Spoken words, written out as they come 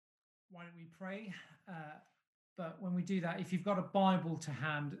Why don't we pray? But when we do that, if you've got a Bible to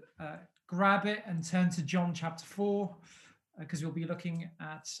hand, grab it and turn to John chapter 4, because we'll be looking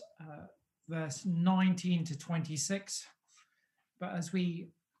at verse 19 to 26. But as we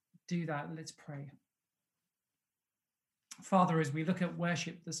do that, let's pray. Father, as we look at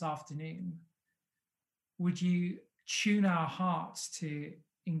worship this afternoon, would you tune our hearts to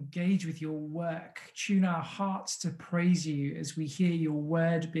engage with your work, tune our hearts to praise you as we hear your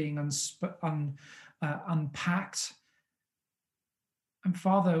word being unpacked. And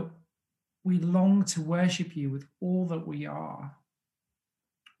Father, we long to worship you with all that we are,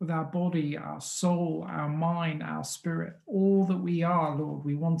 with our body, our soul, our mind, our spirit, all that we are, Lord,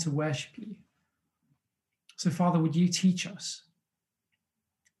 we want to worship you. So Father, would you teach us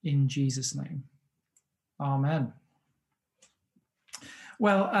in Jesus' name? Amen.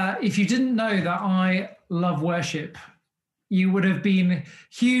 Well, if you didn't know that I love worship, you would have been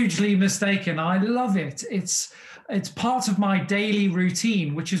hugely mistaken. I love it. It's part of my daily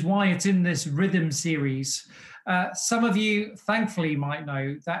routine, which is why it's in this rhythm series. Some of you, thankfully, might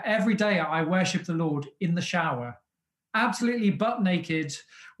know that every day I worship the Lord in the shower, absolutely butt naked,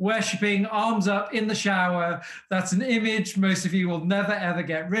 worshiping, arms up in the shower. That's an image most of you will never, ever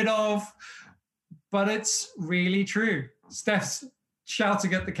get rid of, but it's really true. Steph's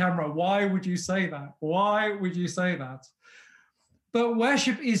shouting at the camera, why would you say that? Why would you say that? But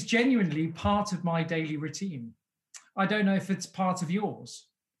worship is genuinely part of my daily routine. I don't know if it's part of yours,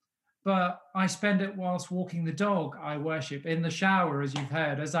 but I spend it whilst walking the dog. I worship in the shower, as you've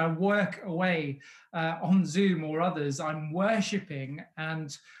heard. As I work away on Zoom or others, I'm worshiping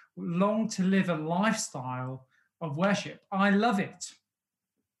and long to live a lifestyle of worship. I love it.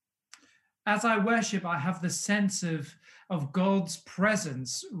 As I worship, I have the sense of God's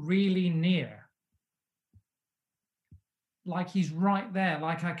presence really near. Like he's right there,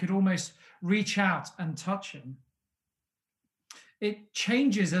 like I could almost reach out and touch him. It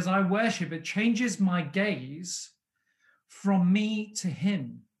changes as I worship, it changes my gaze from me to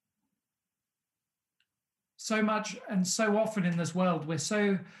him. So much and so often in this world, we're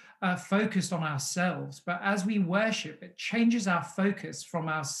so focused on ourselves, but as we worship, it changes our focus from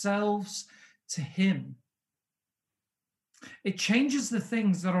ourselves to him. It changes the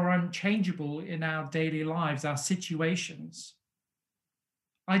things that are unchangeable in our daily lives, our situations.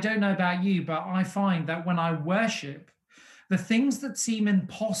 I don't know about you, but I find that when I worship, the things that seem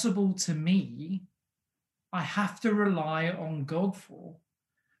impossible to me, I have to rely on God for.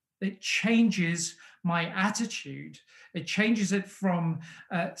 It changes my attitude. It changes it from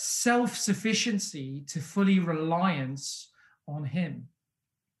self-sufficiency to fully reliance on him.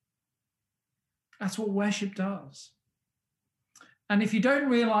 That's what worship does. And if you don't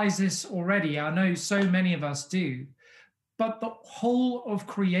realize this already, I know so many of us do, but the whole of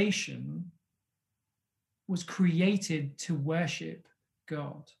creation was created to worship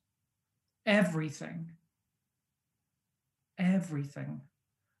God. Everything.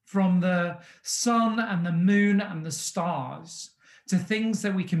 From the sun and the moon and the stars to things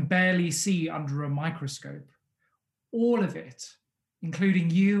that we can barely see under a microscope. All of it, including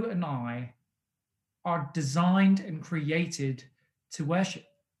you and I, are designed and created to worship.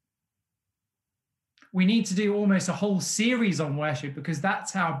 We need to do almost a whole series on worship because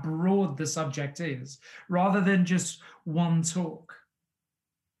that's how broad the subject is, rather than just one talk.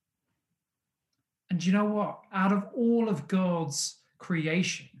 And you know what? Out of all of God's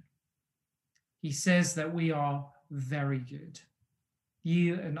creation, he says that we are very good.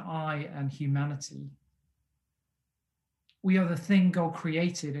 You and I and humanity. We are the thing God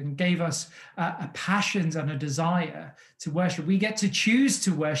created and gave us a passion and a desire to worship. We get to choose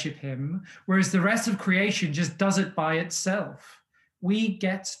to worship him, whereas the rest of creation just does it by itself. We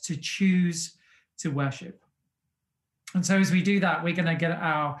get to choose to worship. And so as we do that, we're going to get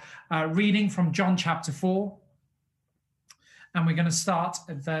our reading from John chapter 4, and we're going to start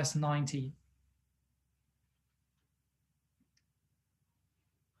at verse 90.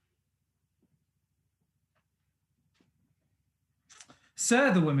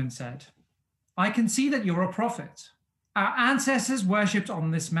 Sir, the woman said, I can see that you're a prophet. Our ancestors worshipped on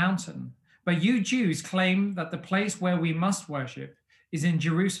this mountain, but you Jews claim that the place where we must worship is in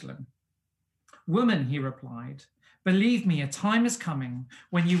Jerusalem. Woman, he replied, believe me, a time is coming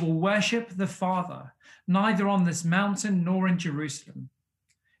when you will worship the Father, neither on this mountain nor in Jerusalem.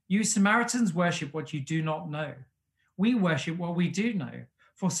 You Samaritans worship what you do not know. We worship what we do know,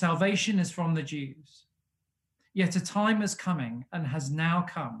 for salvation is from the Jews. Yet a time is coming and has now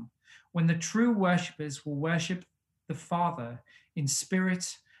come when the true worshippers will worship the Father in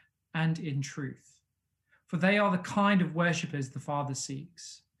spirit and in truth. For they are the kind of worshippers the Father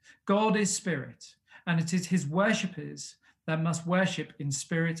seeks. God is spirit, and it is his worshippers that must worship in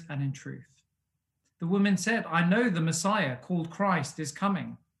spirit and in truth. The woman said, I know the Messiah, called Christ, is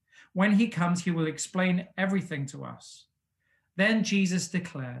coming. When he comes, he will explain everything to us. Then Jesus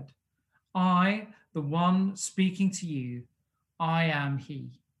declared, I, the one speaking to you, I am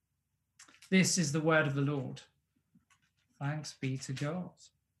he. This is the word of the Lord. Thanks be to God.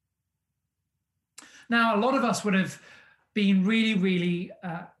 Now, a lot of us would have been really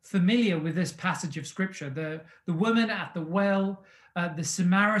familiar with this passage of scripture. The woman at the well, the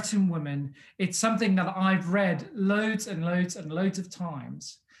Samaritan woman. It's something that I've read loads and loads and loads of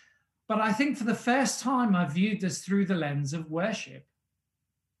times. But I think for the first time, I viewed this through the lens of worship.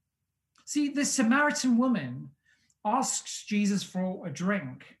 See, this Samaritan woman asks Jesus for a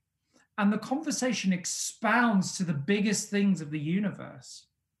drink, and the conversation expounds to the biggest things of the universe.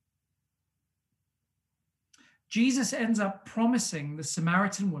 Jesus ends up promising the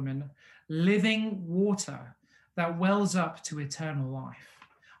Samaritan woman living water that wells up to eternal life.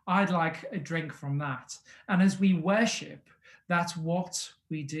 I'd like a drink from that. And as we worship, that's what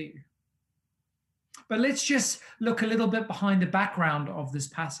we do. But let's just look a little bit behind the background of this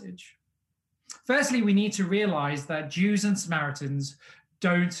passage. Firstly, we need to realize that Jews and Samaritans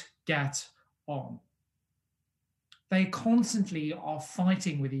don't get on. They constantly are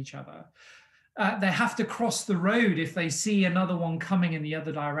fighting with each other. They have to cross the road if they see another one coming in the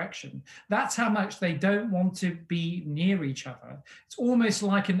other direction. That's how much they don't want to be near each other. It's almost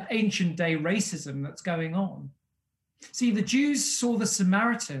like an ancient day racism that's going on. See, the Jews saw the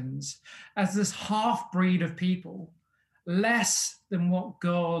Samaritans as this half-breed of people, less than what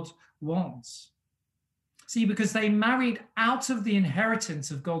God wants. See, because they married out of the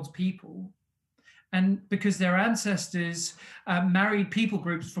inheritance of God's people, and because their ancestors married people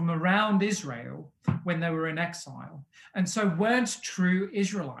groups from around Israel when they were in exile, and so weren't true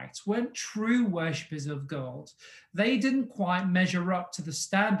Israelites, weren't true worshippers of God. They didn't quite measure up to the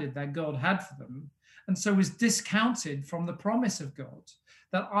standard that God had for them, and so was discounted from the promise of God,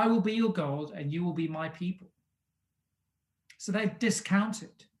 that I will be your God and you will be my people. So they're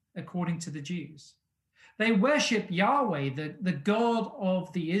discounted according to the Jews. They worship Yahweh, the God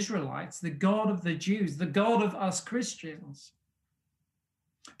of the Israelites, the God of the Jews, the God of us Christians.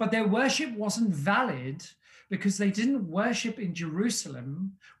 But their worship wasn't valid because they didn't worship in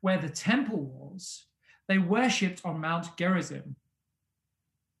Jerusalem, where the temple was. They worshipped on Mount Gerizim.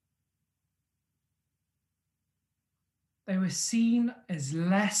 They were seen as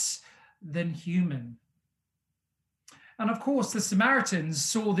less than human. And of course, the Samaritans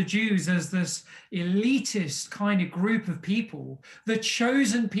saw the Jews as this elitist kind of group of people, the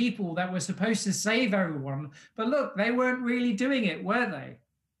chosen people that were supposed to save everyone. But look, they weren't really doing it, were they?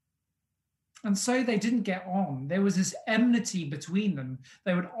 And so they didn't get on. There was this enmity between them.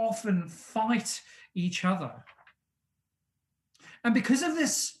 They would often fight each other. And because of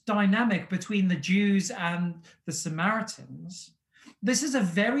this dynamic between the Jews and the Samaritans, this is a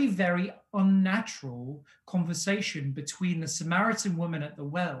very unnatural conversation between the Samaritan woman at the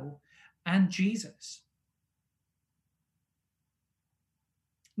well and Jesus.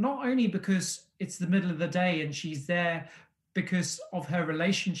 Not only because it's the middle of the day and she's there because of her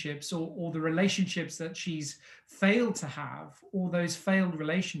relationships or the relationships that she's failed to have, or those failed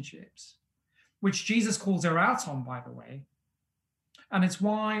relationships, which Jesus calls her out on, by the way. And it's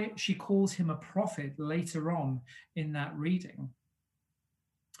why she calls him a prophet later on in that reading.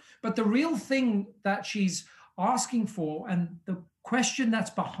 But the real thing that she's asking for, and the question that's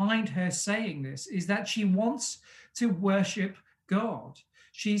behind her saying this, is that she wants to worship God.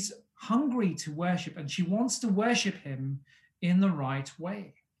 She's hungry to worship, and she wants to worship him in the right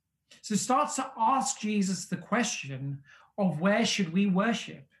way. So starts to ask Jesus the question of where should we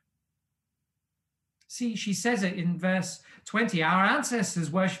worship? See, she says it in verse 20, our ancestors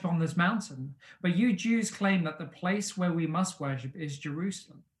worship on this mountain, but you Jews claim that the place where we must worship is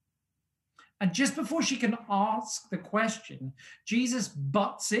Jerusalem. And just before she can ask the question, Jesus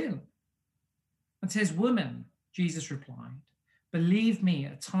butts in and says, woman, Jesus replied, believe me,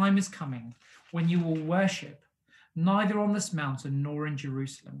 a time is coming when you will worship neither on this mountain nor in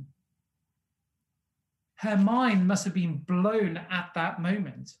Jerusalem. Her mind must have been blown at that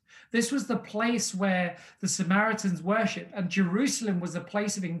moment. This was the place where the Samaritans worshiped, and Jerusalem was the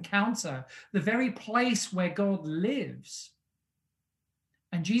place of encounter, the very place where God lives.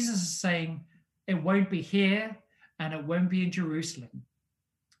 And Jesus is saying, it won't be here and it won't be in Jerusalem,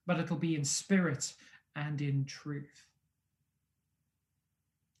 but it'll be in spirit and in truth.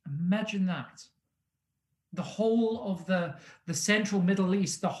 Imagine that. The whole of the central Middle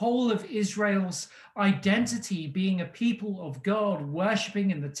East, the whole of Israel's identity being a people of God,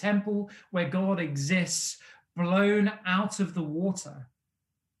 worshipping in the temple where God exists, blown out of the water.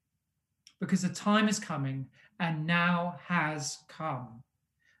 Because the time is coming, and now has come,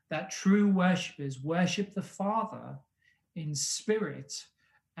 that true worshippers worship the Father in spirit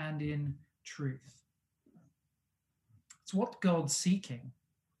and in truth. It's what God's seeking.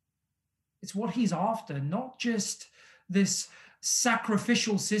 It's what he's after, not just this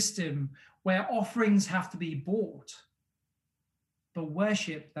sacrificial system where offerings have to be bought, but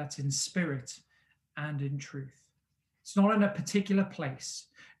worship that's in spirit and in truth. It's not in a particular place.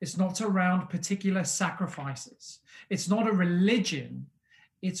 It's not around particular sacrifices. It's not a religion,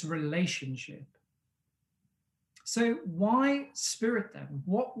 it's relationship. So why spirit then?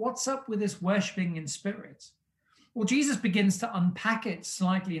 What's up with this worshiping in spirit? Well, Jesus begins to unpack it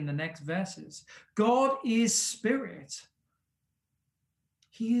slightly in the next verses. God is spirit.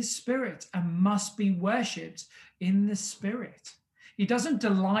 He is spirit and must be worshipped in the spirit. He doesn't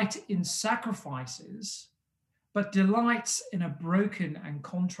delight in sacrifices, but delights in a broken and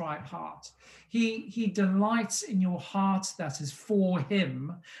contrite heart. He delights in your heart that is for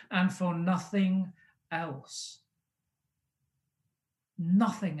him and for nothing else.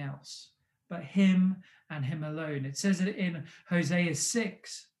 Nothing else but him and him alone. It says it in Hosea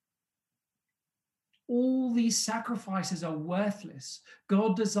 6. All these sacrifices are worthless.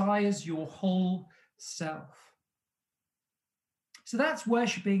 God desires your whole self. So that's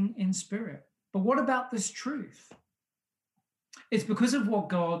worshiping in spirit. But what about this truth? It's because of what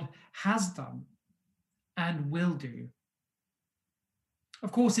God has done and will do.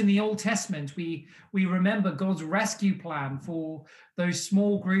 Of course, in the Old Testament, we remember God's rescue plan for those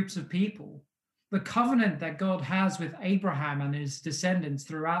small groups of people, the covenant that God has with Abraham and his descendants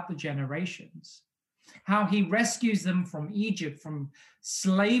throughout the generations, how he rescues them from Egypt, from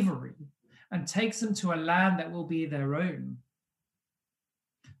slavery, and takes them to a land that will be their own.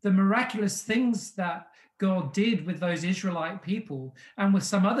 The miraculous things that God did with those Israelite people and with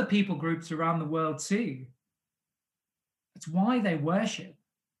some other people groups around the world too. It's why they worship.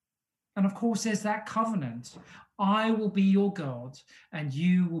 And of course, there's that covenant. I will be your God and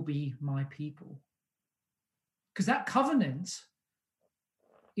you will be my people. Because that covenant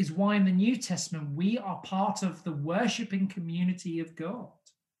is why in the New Testament we are part of the worshiping community of God.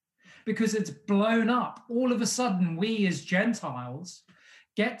 Because it's blown up. All of a sudden, we as Gentiles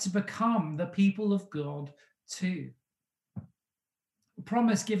get to become the people of God too. A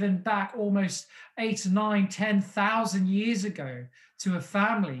promise given back almost 8, 9, 10,000 years ago to a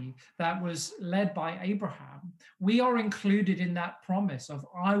family that was led by Abraham. We are included in that promise of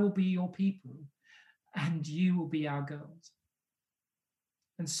I will be your people and you will be our God.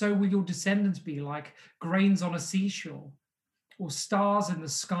 And so will your descendants be like grains on a seashore or stars in the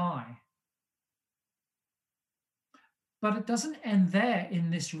sky. But it doesn't end there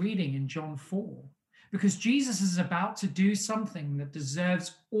in this reading in John 4. Because Jesus is about to do something that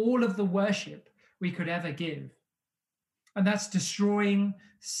deserves all of the worship we could ever give. And that's destroying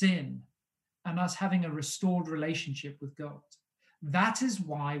sin and us having a restored relationship with God. That is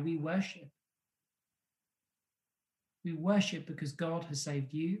why we worship. We worship because God has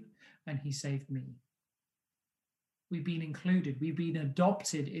saved you and he saved me. We've been included. We've been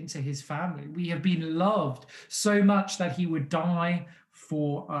adopted into his family. We have been loved so much that he would die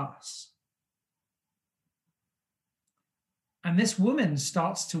for us. And this woman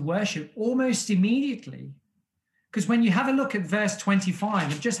starts to worship almost immediately. Because when you have a look at verse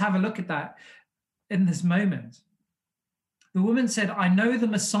 25, and just have a look at that in this moment, the woman said, I know the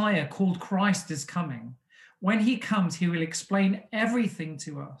Messiah called Christ is coming. When he comes, he will explain everything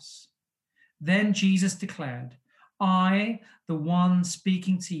to us. Then Jesus declared, I, the one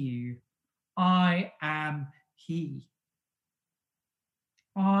speaking to you, I am he.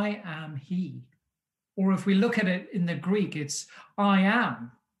 I am he. Or if we look at it in the Greek, it's I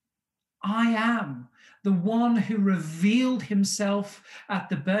am. I am the one who revealed himself at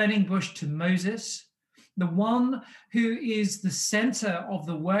the burning bush to Moses, the one who is the center of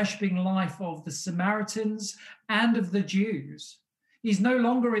the worshiping life of the Samaritans and of the Jews. He's no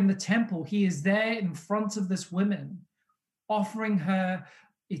longer in the temple. He is there in front of this woman, offering her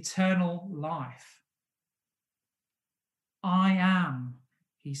eternal life. I am,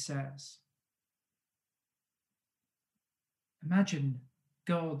 he says. Imagine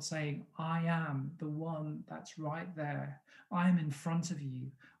God saying, I am the one that's right there. I am in front of you.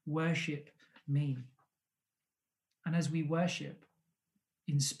 Worship me. And as we worship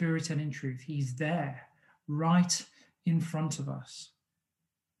in spirit and in truth, he's there, right in front of us.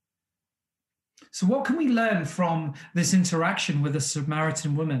 So what can we learn from this interaction with the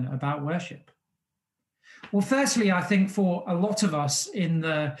Samaritan woman about worship? Well, firstly, I think for a lot of us in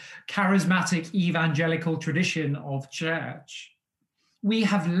the charismatic evangelical tradition of church, we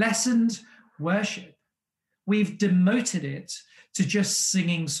have lessened worship. We've demoted it to just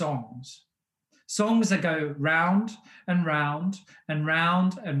singing songs. Songs that go round and round and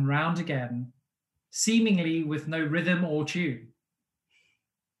round and round again, seemingly with no rhythm or tune.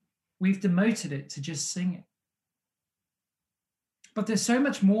 We've demoted it to just sing it. But there's so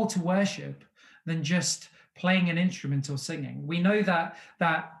much more to worship than just playing an instrument or singing. We know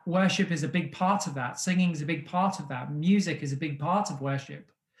that worship is a big part of that. Singing is a big part of that. Music is a big part of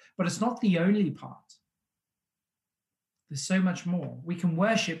worship, but it's not the only part. There's so much more. We can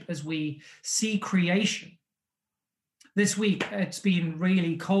worship as we see creation. This week, it's been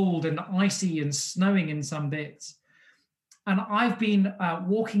really cold and icy and snowing in some bits. And I've been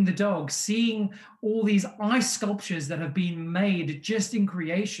walking the dog, seeing all these ice sculptures that have been made just in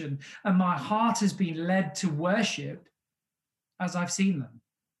creation. And my heart has been led to worship as I've seen them.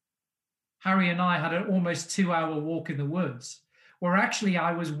 Harry and I had an almost 2-hour walk in the woods, where actually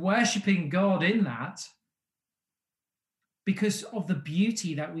I was worshiping God in that because of the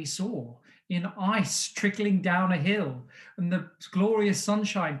beauty that we saw in ice trickling down a hill and the glorious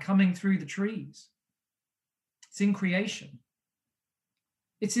sunshine coming through the trees. It's in creation.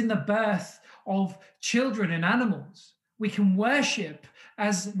 It's in the birth of children and animals. We can worship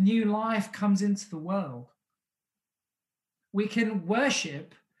as new life comes into the world. We can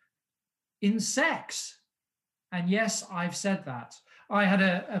worship in sex. And yes, I've said that. I had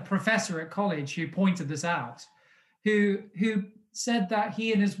a professor at college who pointed this out, who said that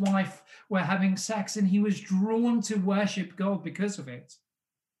he and his wife were having sex and he was drawn to worship God because of it.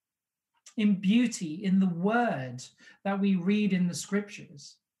 In beauty, in the word that we read in the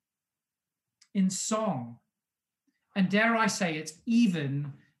scriptures, in song, and dare I say it,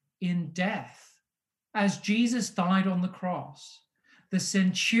 even in death. As Jesus died on the cross, the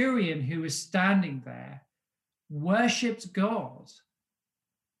centurion who was standing there worshipped God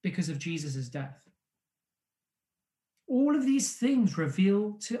because of Jesus' death. All of these things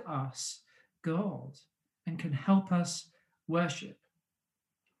reveal to us God and can help us worship.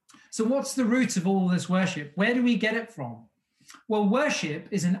 So what's the root of all this worship? Where do we get it from? Well, worship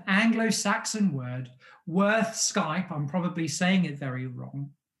is an Anglo-Saxon word, worth Skype. I'm probably saying it very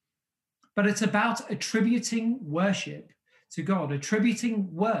wrong, but it's about attributing worship to God,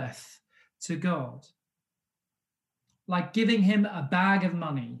 attributing worth to God. Like giving him a bag of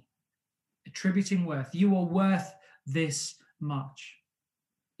money, attributing worth. You are worth this much.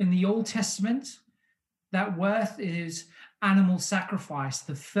 In the Old Testament, that worth is animal sacrifice,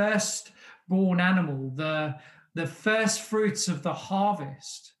 the firstborn animal, the first fruits of the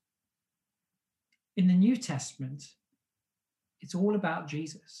harvest. In the New Testament, it's all about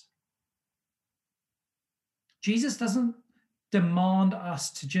Jesus. Jesus doesn't demand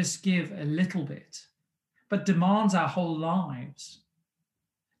us to just give a little bit, but demands our whole lives.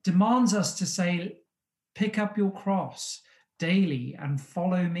 Demands us to say, pick up your cross daily and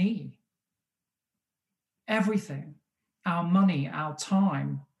follow me. Everything, our money, our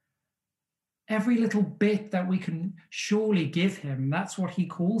time, every little bit that we can surely give him, that's what he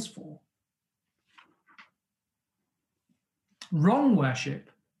calls for. Wrong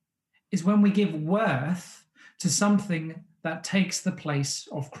worship is when we give worth to something that takes the place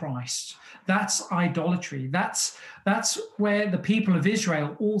of Christ. That's idolatry. That's where the people of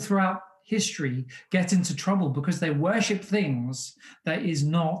Israel all throughout history get into trouble, because they worship things that is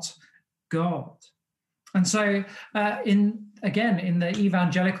not God. And so in the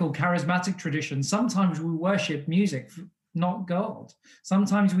evangelical charismatic tradition, sometimes we worship music, not God.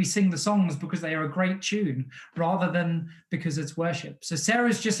 Sometimes we sing the songs because they are a great tune rather than because it's worship. So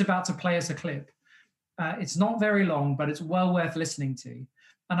Sarah's just about to play us a clip. It's not very long, but it's well worth listening to.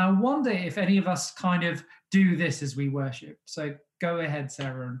 And I wonder if any of us kind of do this as we worship. So go ahead,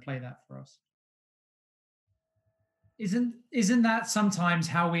 Sarah, and play that for us. Isn't that sometimes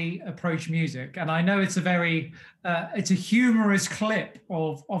how we approach music? And I know it's it's a humorous clip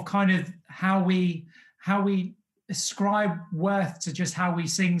of kind of how we ascribe worth to just how we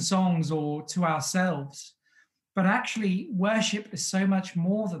sing songs or to ourselves. But actually, worship is so much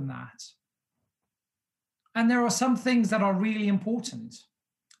more than that. And there are some things that are really important: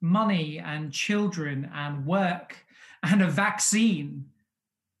 money and children and work and a vaccine,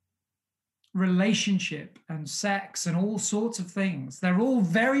 relationship and sex and all sorts of things. They're all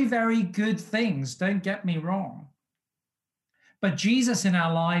very, very good things, don't get me wrong. But Jesus in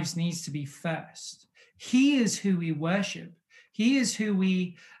our lives needs to be first. He is who we worship. He is who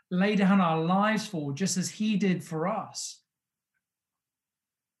we lay down our lives for, just as he did for us.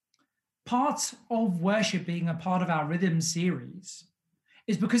 Part of worship being a part of our rhythm series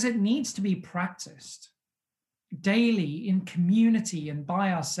is because it needs to be practiced daily in community and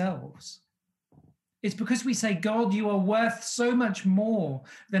by ourselves. It's because we say, God, you are worth so much more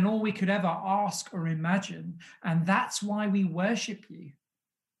than all we could ever ask or imagine. And that's why we worship you.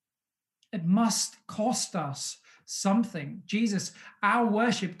 It must cost us something. Jesus, our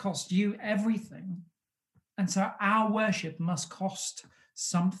worship cost you everything. And so our worship must cost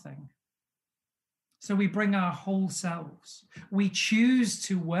something. So we bring our whole selves. We choose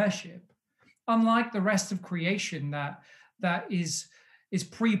to worship. Unlike the rest of creation that is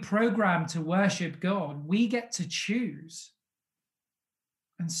pre-programmed to worship God, we get to choose.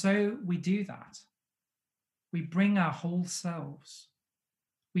 And so we do that. We bring our whole selves.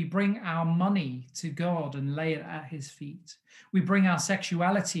 We bring our money to God and lay it at his feet. We bring our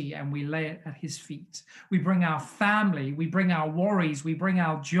sexuality and we lay it at his feet. We bring our family, we bring our worries, we bring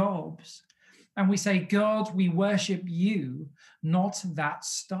our jobs. And we say, God, we worship you, not that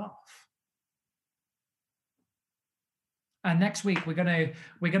stuff. And next week, we're going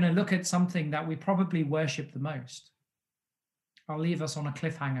to look at something that we probably worship the most. I'll leave us on a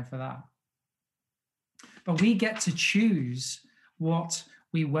cliffhanger for that. But we get to choose what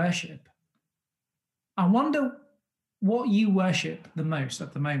we worship. I wonder what you worship the most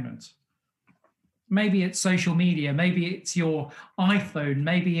at the moment. Maybe it's social media, maybe it's your iPhone,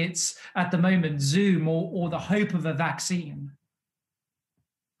 maybe it's at the moment Zoom or the hope of a vaccine.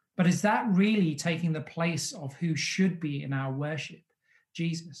 But is that really taking the place of who should be in our worship?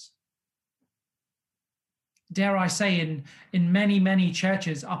 Jesus. Dare I say, in many, many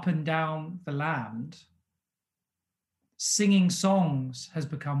churches up and down the land, singing songs has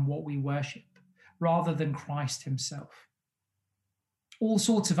become what we worship rather than Christ himself. All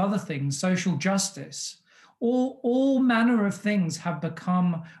sorts of other things, social justice, all manner of things have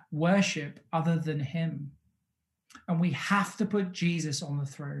become worship other than him. And we have to put Jesus on the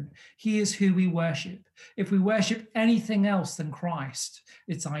throne. He is who we worship. If we worship anything else than Christ,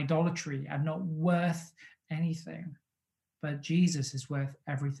 it's idolatry and not worth anything. But Jesus is worth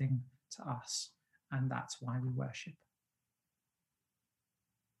everything to us. And that's why we worship.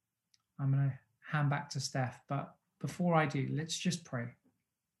 I'm going to hand back to Steph, but before I do, let's just pray.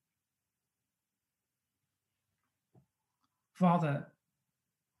 Father,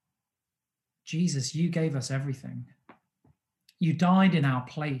 Jesus, you gave us everything. You died in our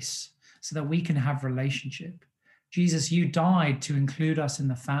place so that we can have relationship. Jesus, you died to include us in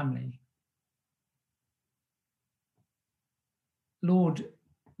the family. Lord,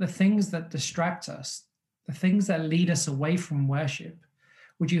 the things that distract us, the things that lead us away from worship,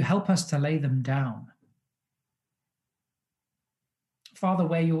 would you help us to lay them down? Father,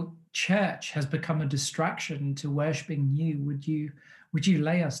 where your church has become a distraction to worshiping you, would you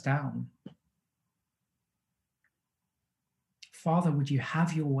lay us down? Father, would you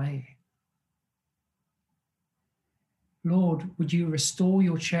have your way? Lord, would you restore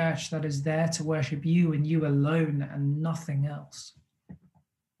your church that is there to worship you and you alone and nothing else?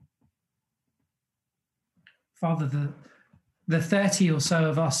 Father, the 30 or so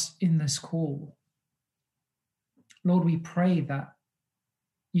of us in this call, Lord, we pray that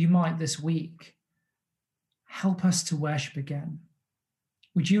you might this week help us to worship again.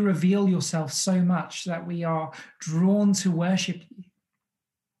 Would you reveal yourself so much that we are drawn to worship you?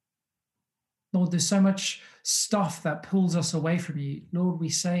 Lord, there's so much stuff that pulls us away from you. Lord, we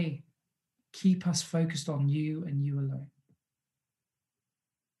say, keep us focused on you and you alone.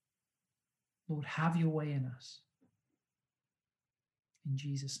 Lord, have your way in us. In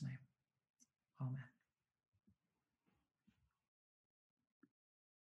Jesus' name, amen.